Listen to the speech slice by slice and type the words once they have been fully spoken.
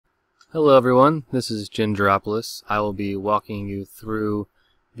Hello everyone, this is Gingeropolis. I will be walking you through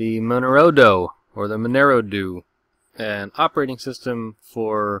the Monerodo, or the Monerodo, an operating system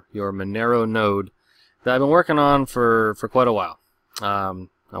for your Monero node that I've been working on for quite a while. I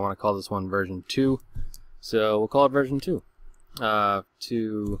want to call this one version 2, so we'll call it version 2.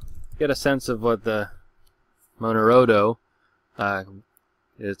 To get a sense of what the Monerodo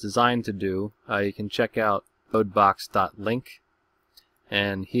is designed to do, you can check out codebox.link.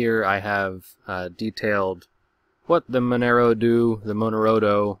 And here I have detailed what the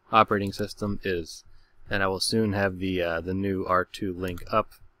Monerodo operating system is. And I will soon have the new R2 link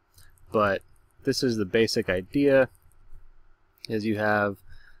up. But this is the basic idea, is you have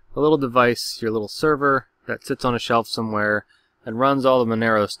a little device, your little server, that sits on a shelf somewhere and runs all the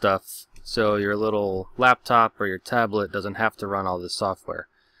Monero stuff, so your little laptop or your tablet doesn't have to run all this software.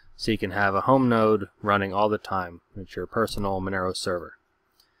 So you can have a home node running all the time. It's your personal Monero server.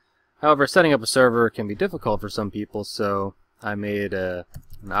 However, setting up a server can be difficult for some people, so I made an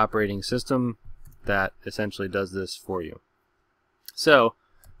operating system that essentially does this for you. So,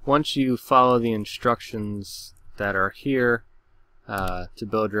 once you follow the instructions that are here to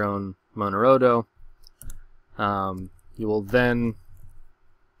build your own Monerodo, you will then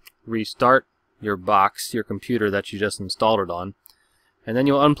restart your box, your computer that you just installed it on, and then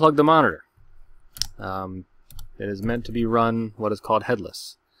you'll unplug the monitor. It is meant to be run what is called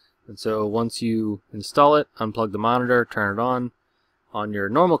headless. And so once you install it, unplug the monitor, turn it on your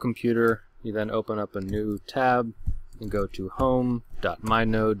normal computer, you then open up a new tab and go to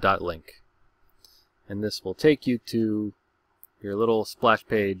home.mynode.link. And this will take you to your little splash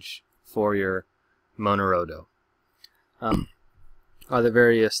page for your Monerodo. Are the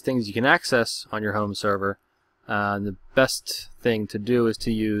various things you can access on your home server. The best thing to do is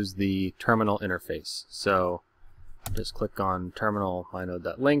to use the terminal interface. So just click on terminal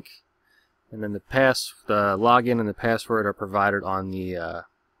mynode.link, and then the login and the password are provided on the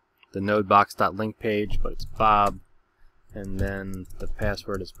nodebox.link page, but it's Bob, and then the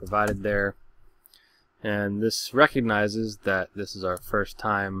password is provided there. And this recognizes that this is our first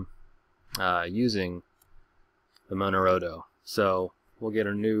time using the Monerodo. So we'll get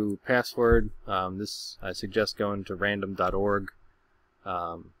a new password. I suggest going to random.org.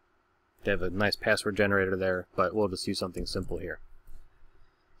 They have a nice password generator there, but we'll just use something simple here.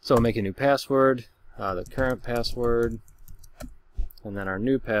 So we'll make a new password, the current password, and then our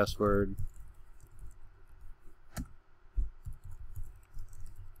new password.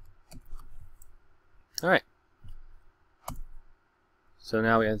 Alright. So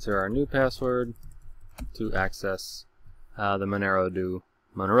now we enter our new password to access the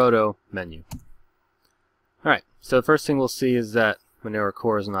Monerodo menu. Alright, so the first thing we'll see is that Monero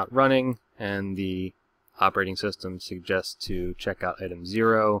core is not running, and the operating system suggests to check out item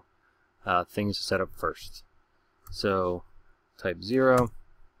 0, things to set up first. So type 0,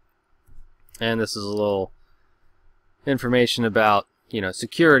 and this is a little information about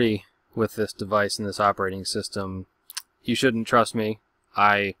security with this device and this operating system. You shouldn't trust me.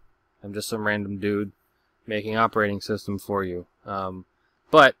 I am just some random dude making operating system for you.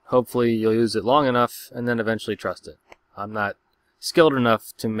 But hopefully you'll use it long enough and then eventually trust it. I'm not skilled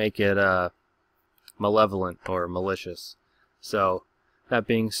enough to make it malevolent or malicious. So that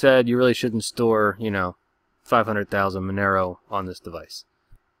being said, you really shouldn't store 500,000 Monero on this device.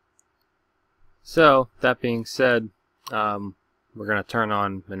 So that being said, we're going to turn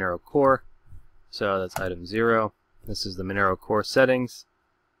on Monero core. So that's item 0. This is the Monero core settings.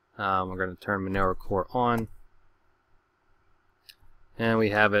 We're going to turn Monero core on, and we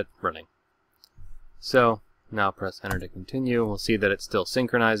have it running. So now press enter to continue. We'll see that it's still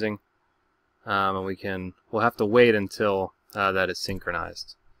synchronizing, and we'll have to wait until that is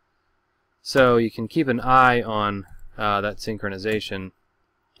synchronized. So you can keep an eye on that synchronization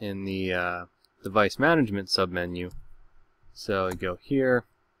in the device management submenu. So we go here,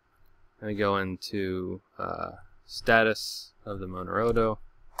 and we go into status of the Monerodo.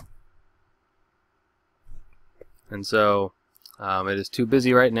 And so it is too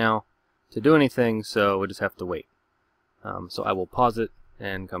busy right now to do anything, so we just have to wait. So I will pause it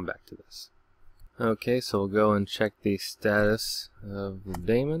and come back to this. Okay, so we'll go and check the status of the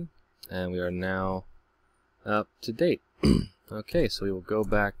daemon, and we are now up to date. Okay, so we will go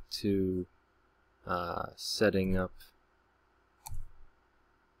back to setting up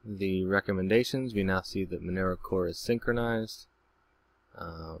the recommendations. We now see that Monero core is synchronized.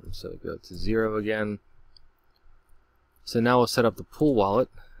 So we go to 0 again. So now we'll set up the pool wallet.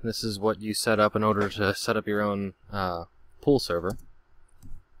 This is what you set up in order to set up your own pool server.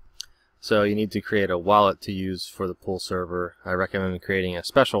 So you need to create a wallet to use for the pool server. I recommend creating a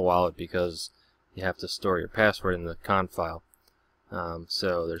special wallet because you have to store your password in the conf file.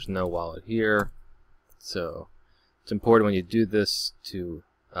 So there's no wallet here. So it's important when you do this to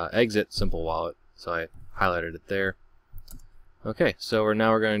exit simple wallet. So I highlighted it there. Okay, so we're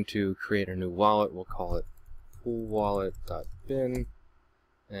going to create a new wallet. We'll call it poolwallet.bin,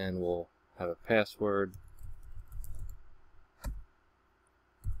 and we'll have a password.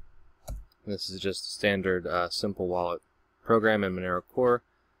 This is just a standard simple wallet program in Monero Core.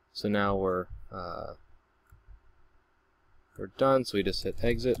 So now we're done. So we just hit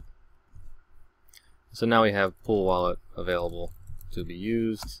exit. So now we have pool wallet available to be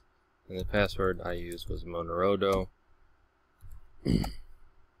used, and the password I used was Monerodo.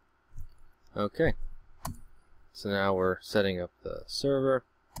 Okay, so now we're setting up the server.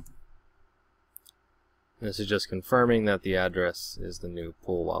 This is just confirming that the address is the new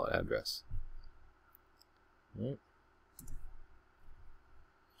pool wallet address.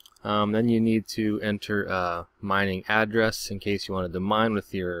 Then you need to enter a mining address in case you wanted to mine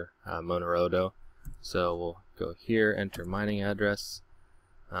with your Monerodo. So we'll go here, enter mining address.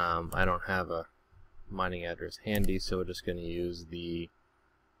 I don't have a mining address handy, so we're just going to use the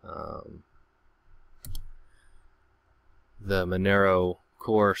Monero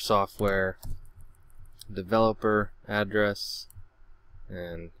Core software developer address,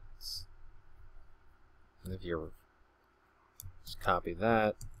 and if you just copy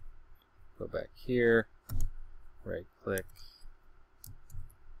that, go back here, right click,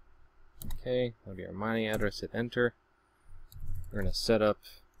 okay, that'll be our mining address, hit enter. We're going to set up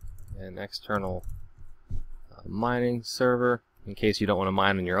an external mining server. In case you don't want to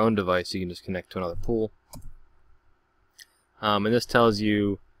mine on your own device, you can just connect to another pool. And this tells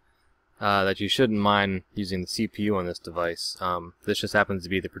you that you shouldn't mine using the CPU on this device. This just happens to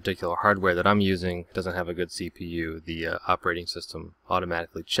be the particular hardware that I'm using. It doesn't have a good CPU. The operating system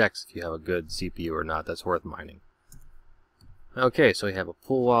automatically checks if you have a good CPU or not that's worth mining. Okay, so we have a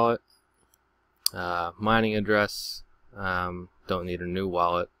pool wallet, mining address, don't need a new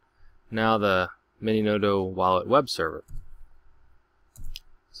wallet. Now the Monerodo wallet web server.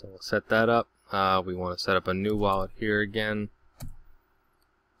 So we'll set that up. We want to set up a new wallet here again.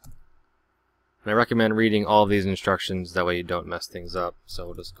 And I recommend reading all of these instructions, that way you don't mess things up. So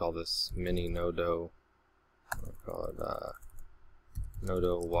we'll just call this Monerodo. We'll call it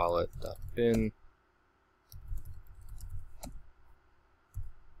Nodo wallet.bin.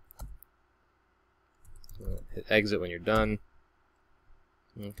 Hit exit when you're done.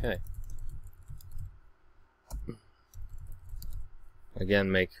 Okay.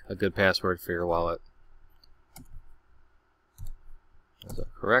 Again, make a good password for your wallet. Is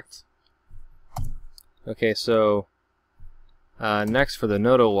that correct? Okay, so next for the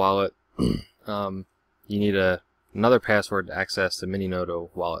Nodo wallet, you need another password to access the Monerodo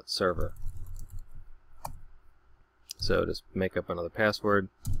wallet server. So just make up another password.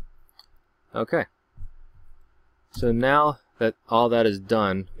 Okay. So now that all that is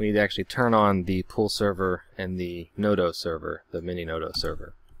done, we need to actually turn on the pool server and the Nodo server, the Monerodo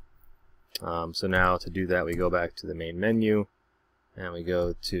server. So now to do that, we go back to the main menu, and we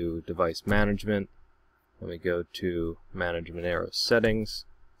go to Device Management, and we go to Manage Monero Settings.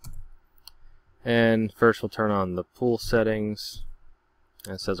 And first we'll turn on the pool settings.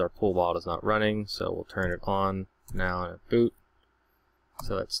 And it says our pool wallet is not running, so we'll turn it on now and at boot.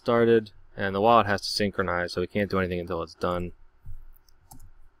 So that's started, and the wallet has to synchronize, so we can't do anything until it's done.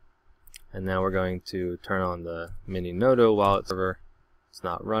 And now we're going to turn on the Monerodo wallet server. It's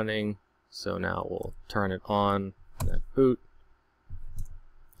not running, so now we'll turn it on and at boot.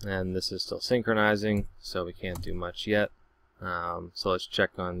 And this is still synchronizing, so we can't do much yet. So let's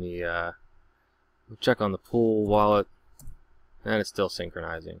check on the pool wallet, and it's still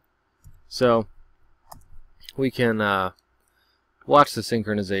synchronizing. So we can watch the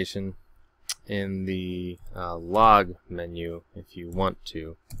synchronization in the log menu if you want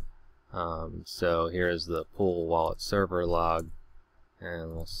to. So here is the pool wallet server log,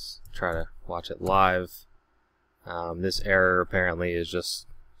 and we'll try to watch it live. This error apparently is just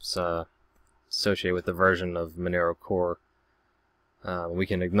associated with the version of Monero Core. We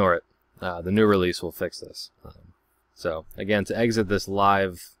can ignore it. The new release will fix this. So again, to exit this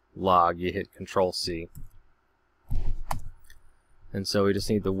live log, you hit Control-C. And so we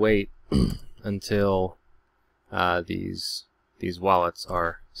just need to wait until these wallets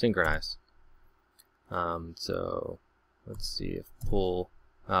are synchronized. So let's see if pool,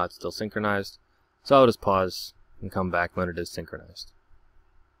 it's still synchronized. So I'll just pause and come back when it is synchronized.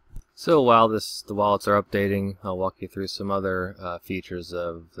 So while the wallets are updating, I'll walk you through some other features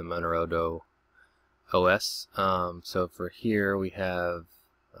of the Monerodo OS. So for here we have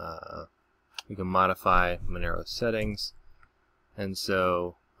you can modify Monero settings, and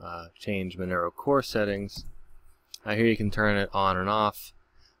so change Monero core settings. Here you can turn it on and off,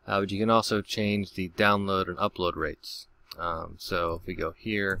 but you can also change the download and upload rates. So if we go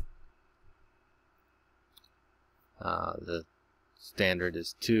here, the standard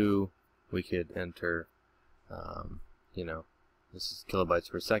is 2. We could enter, this is kilobytes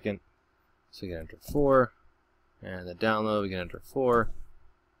per second, so we can enter 4, and the download we can enter 4,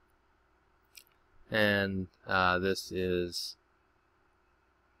 and this is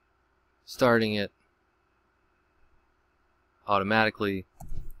starting it automatically.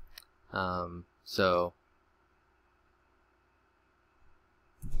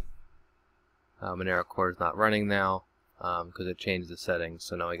 Monero core is not running now because it changed the settings,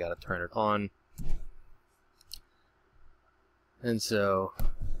 so now we got to turn it on. And so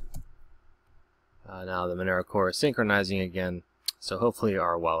now the Monero core is synchronizing again, so hopefully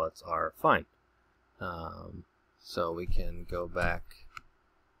our wallets are fine. So we can go back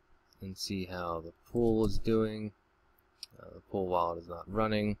and see how the pool is doing. The pool wallet is not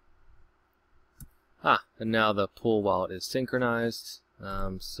running. And now the pool wallet is synchronized.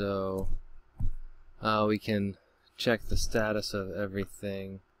 So we can check the status of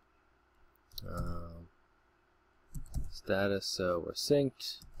everything. Status, so we're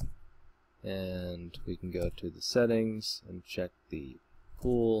synced. And we can go to the settings and check the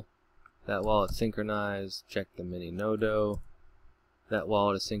pool. That wallet synchronized. Check the Monerodo. That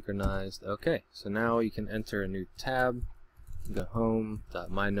wallet is synchronized. Okay, so now you can enter a new tab. Go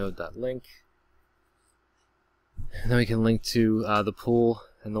home.mynode.link. And then we can link to the pool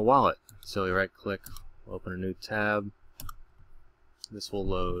and the wallet. So we right click, open a new tab. This will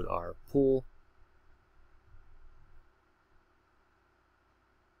load our pool.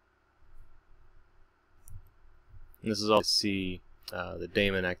 And this is all to see the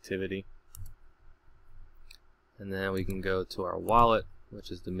daemon activity. And then we can go to our wallet, which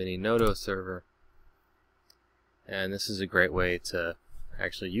is the Monerodo server. And this is a great way to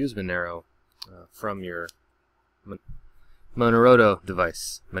actually use Monero from your Monerodo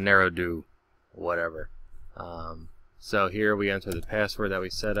device, Monerodo, whatever. So here we enter the password that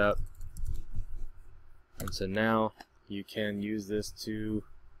we set up. And so now you can use this to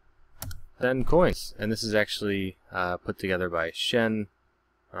send coins. And this is actually put together by Shen.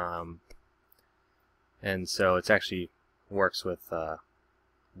 And so it actually works with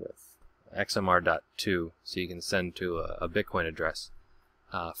XMR.2, so you can send to a Bitcoin address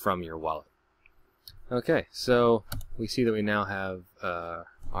from your wallet. Okay, so we see that we now have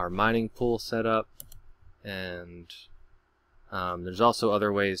our mining pool set up, and there's also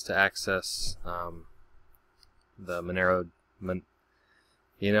other ways to access the Monero.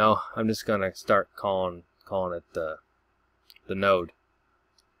 I'm just gonna start calling it the node.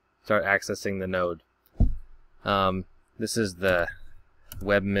 Start accessing the node. This is the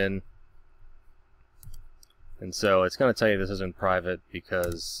webmin, and so it's going to tell you this isn't private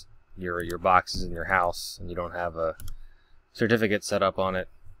because your box is in your house and you don't have a certificate set up on it,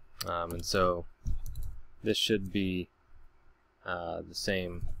 and so this should be the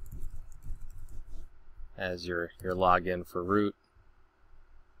same as your login for root.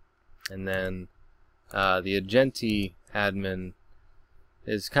 And then the Agenti admin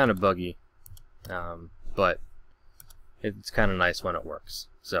is kind of buggy, but it's kind of nice when it works.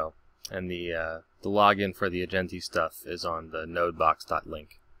 So, and the login for the Agenti stuff is on the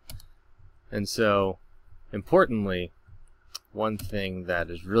nodebox.link. And so, importantly, one thing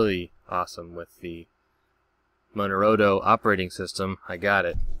that is really awesome with the Monerodo operating system, I got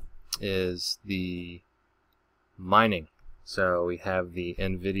it, is the mining. So we have the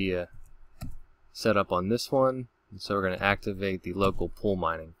NVIDIA set up on this one, and so we're going to activate the local pool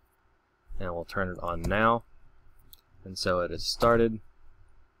mining. And we'll turn it on now. And so it is started.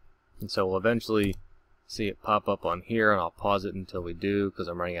 And so we'll eventually see it pop up on here, and I'll pause it until we do because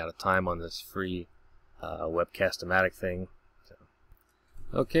I'm running out of time on this free webcast-o-matic thing.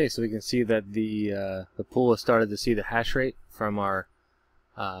 Okay, so we can see that the pool has started to see the hash rate from our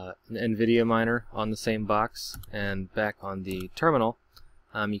NVIDIA miner on the same box. And back on the terminal,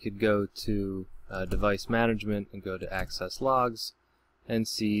 you could go to device management and go to access logs and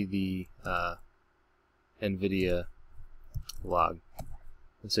see the NVIDIA log.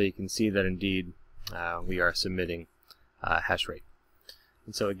 And so you can see that indeed we are submitting hash rate.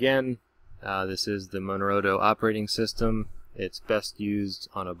 And so again, this is the Monerodo operating system. It's best used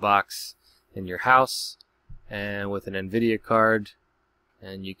on a box in your house and with an NVIDIA card.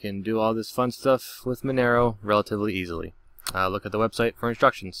 and you can do all this fun stuff with Monero relatively easily. Look at the website for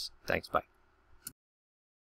instructions. Thanks, bye.